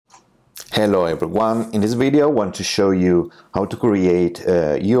Hello everyone, in this video I want to show you how to create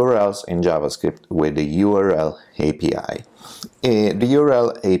URLs in JavaScript with the URL API. The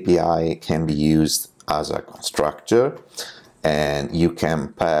URL API can be used as a constructor and you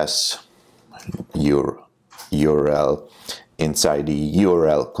can pass your URL inside the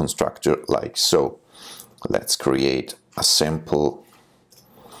URL constructor like so. Let's create a simple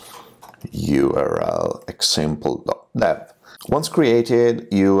URL example.dev. Once created,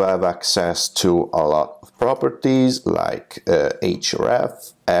 you have access to a lot of properties like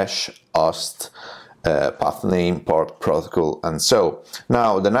href, hash, host, path name, port, protocol, and so.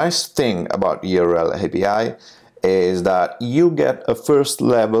 Now, the nice thing about URL API is that you get a first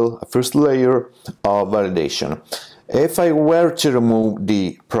layer of validation. If I were to remove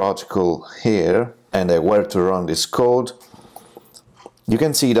the protocol here and I were to run this code, you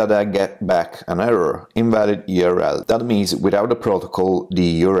can see that I get back an error, invalid URL. That means without the protocol,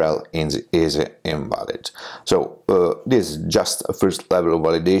 the URL is invalid. So this is just a first level of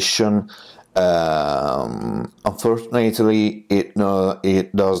validation. Unfortunately, it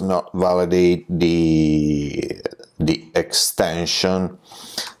does not validate the extension.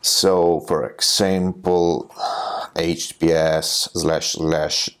 So, for example,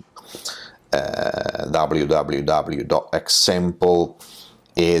 https://www.example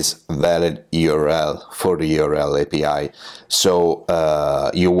is valid URL for the URL API, so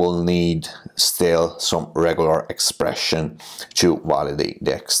you will need still some regular expression to validate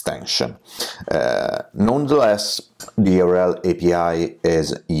the extension. Nonetheless, the URL API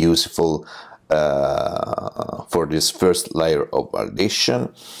is useful for this first layer of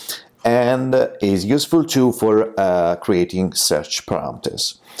validation and is useful too for creating search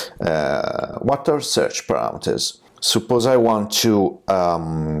parameters. What are search parameters? Suppose I want to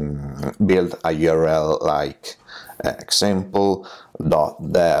build a URL like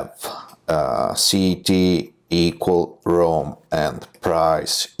example.dev city equal Rome and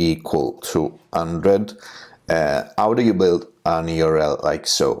price equal 200. How do you build an URL like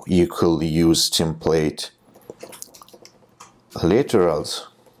so? You could use template literals,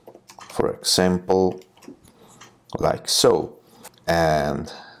 for example, like so,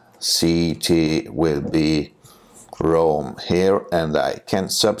 and city will be Rome here, and I can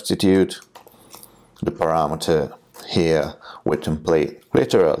substitute the parameter here with template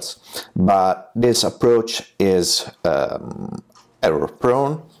literals. But this approach is error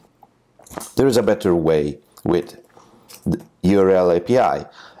prone. There is a better way with the URL API,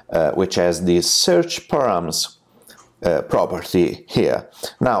 which has the search params property here.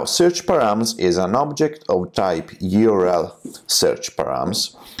 Now, search params is an object of type URL search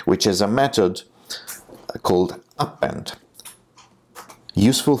params, which is a method called append,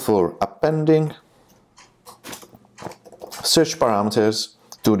 useful for appending search parameters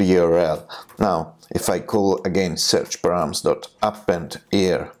to the URL. Now, if I call again search params.append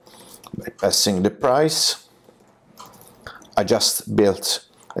here by passing the price, I just built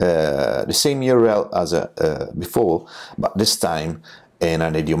the same URL as before, but this time in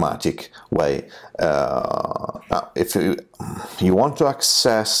an idiomatic way. Now, if you want to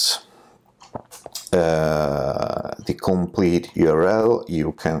access the complete URL,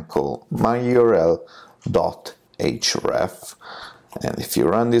 you can call myurl.href, and if you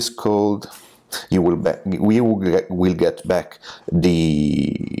run this code, you will get back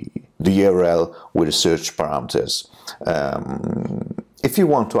the URL with the search parameters. If you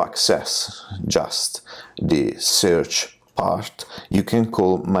want to access just the search part, you can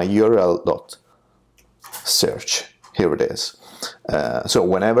call myurl.search. Here it is. So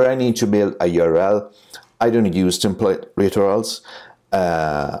whenever I need to build a URL, I don't use template literals.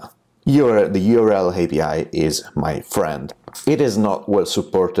 The URL API is my friend. It is not well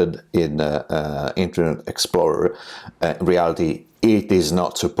supported in Internet Explorer. In reality, it is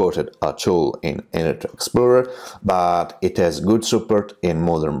not supported at all in Internet Explorer, but it has good support in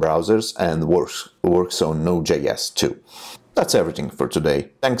modern browsers and works on nodejs too. That's everything for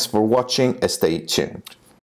today. Thanks for watching and stay tuned.